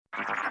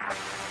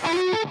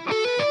HT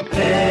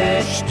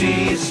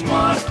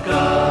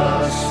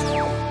Smartcast.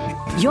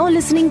 You're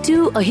listening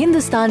to a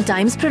Hindustan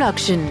Times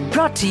production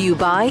brought to you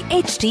by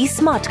HT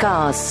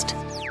Smartcast.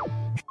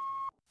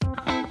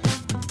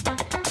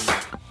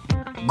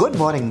 Good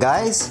morning,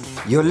 guys.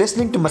 You're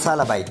listening to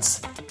Masala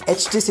Bites,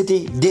 HT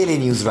City Daily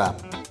News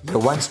Wrap, your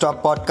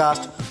one-stop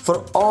podcast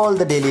for all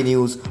the daily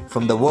news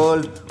from the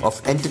world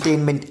of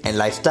entertainment and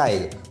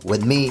lifestyle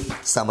with me,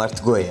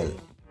 Samarth Goyal.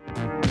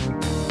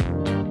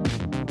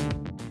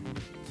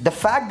 The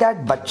fact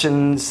that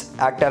Bachchan's,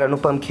 actor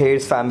Anupam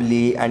Kher's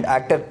family and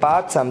actor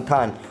Parth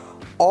Samthan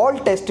all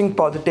testing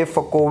positive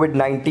for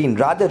COVID-19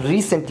 rather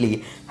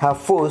recently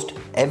have forced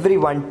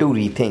everyone to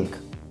rethink.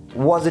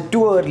 Was it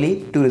too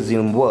early to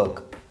resume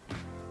work?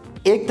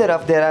 Ek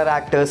taraf there are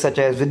actors such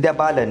as Vidya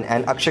Balan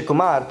and Akshay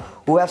Kumar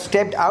who have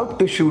stepped out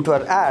to shoot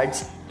for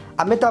ads,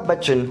 Amitabh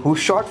Bachchan who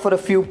shot for a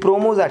few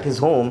promos at his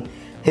home,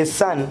 his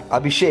son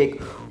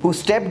Abhishek who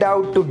stepped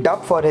out to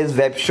dub for his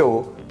web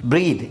show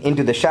Breathe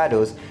Into the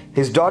Shadows,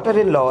 his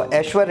daughter-in-law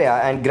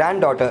Aishwarya and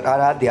granddaughter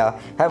Aradhya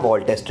have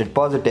all tested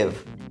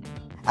positive.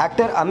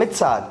 Actor Amit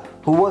Saad,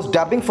 who was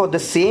dubbing for the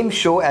same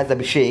show as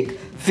Abhishek,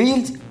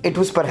 feels it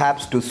was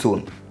perhaps too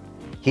soon.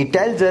 He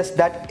tells us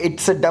that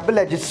it's a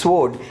double-edged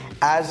sword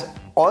as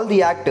all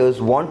the actors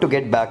want to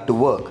get back to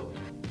work.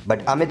 But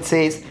Amit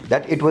says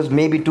that it was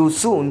maybe too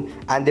soon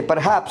and they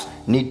perhaps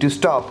need to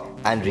stop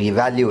and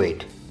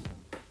reevaluate.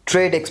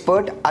 Trade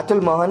expert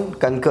Atul Mohan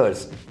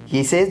concurs.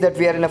 He says that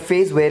we are in a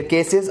phase where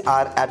cases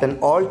are at an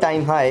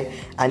all-time high,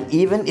 and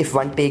even if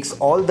one takes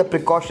all the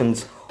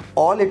precautions,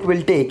 all it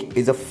will take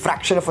is a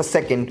fraction of a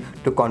second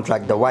to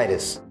contract the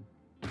virus.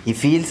 He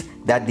feels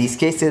that these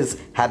cases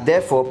have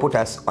therefore put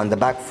us on the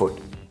back foot.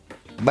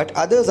 But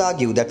others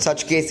argue that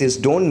such cases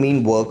don't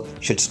mean work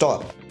should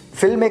stop.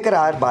 Filmmaker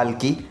R.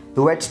 Balki,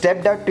 who had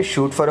stepped out to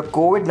shoot for a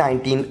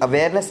COVID-19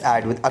 awareness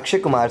ad with Akshay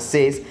Kumar,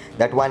 says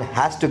that one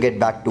has to get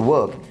back to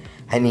work.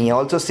 And he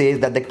also says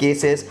that the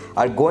cases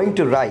are going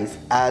to rise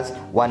as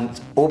one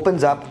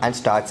opens up and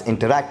starts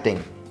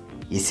interacting.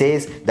 He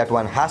says that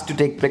one has to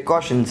take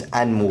precautions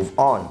and move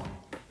on.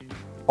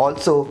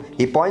 Also,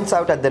 he points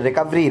out at the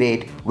recovery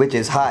rate, which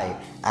is high,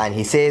 and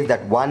he says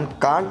that one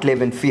can't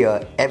live in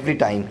fear every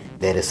time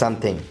there is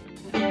something.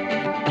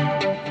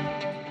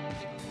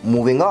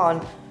 Moving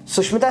on,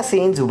 Sushmita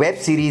Sen's web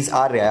series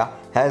Arya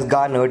has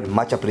garnered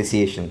much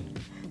appreciation.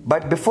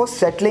 But before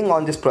settling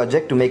on this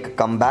project to make a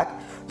comeback,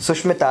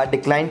 Sushmita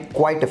declined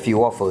quite a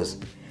few offers.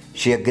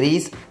 She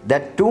agrees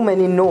that too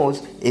many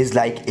no's is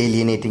like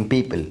alienating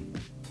people.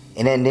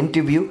 In an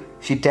interview,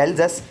 she tells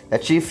us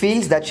that she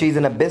feels that she's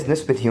in a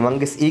business with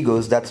humongous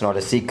egos that's not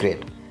a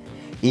secret.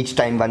 Each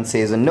time one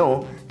says a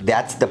no,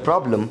 that's the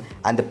problem,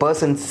 and the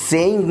person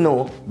saying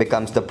no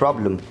becomes the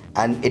problem,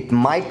 and it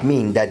might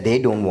mean that they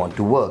don't want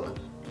to work.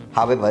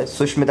 However,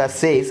 Sushmita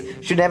says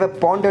she never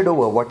pondered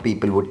over what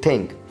people would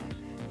think.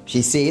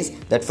 She says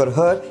that for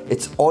her,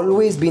 it's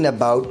always been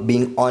about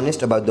being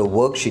honest about the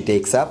work she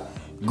takes up,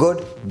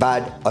 good,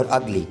 bad or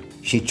ugly.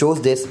 She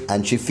chose this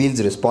and she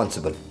feels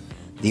responsible.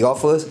 The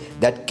offers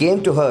that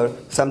came to her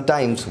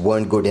sometimes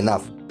weren't good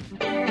enough.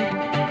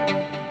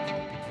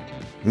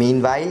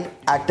 Meanwhile,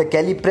 actor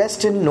Kelly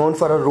Preston, known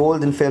for her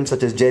roles in films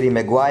such as Jerry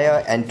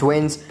Maguire and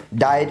Twins,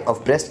 died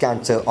of breast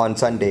cancer on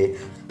Sunday.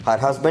 Her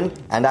husband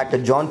and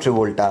actor John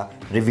Travolta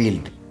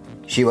revealed.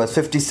 She was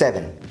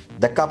 57.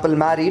 The couple,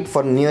 married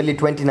for nearly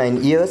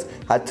 29 years,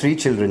 had 3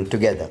 children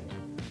together.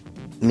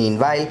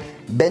 Meanwhile,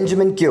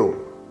 Benjamin Keough,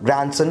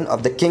 grandson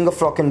of the king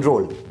of rock and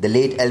roll, the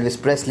late Elvis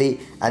Presley,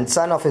 and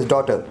son of his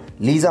daughter,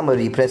 Lisa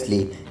Marie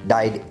Presley,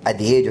 died at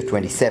the age of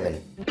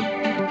 27.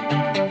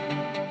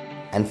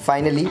 And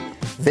finally,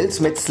 Will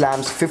Smith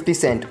slams 50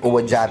 Cent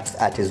over jabs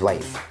at his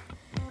wife.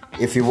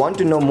 If you want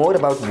to know more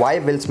about why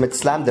Will Smith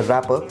slammed the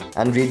rapper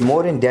and read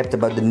more in depth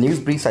about the news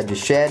briefs I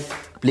just shared,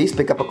 please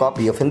pick up a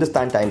copy of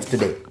Hindustan Times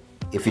today.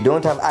 If you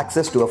don't have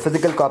access to a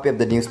physical copy of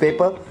the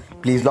newspaper,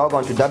 please log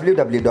on to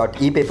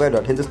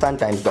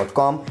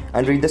www.epaper.hindustantimes.com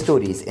and read the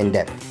stories in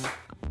depth.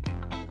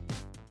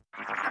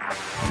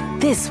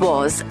 This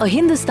was a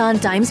Hindustan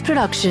Times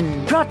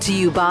production brought to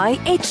you by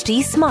HT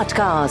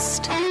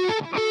Smartcast.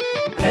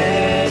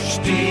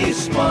 HT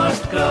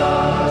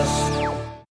Smartcast.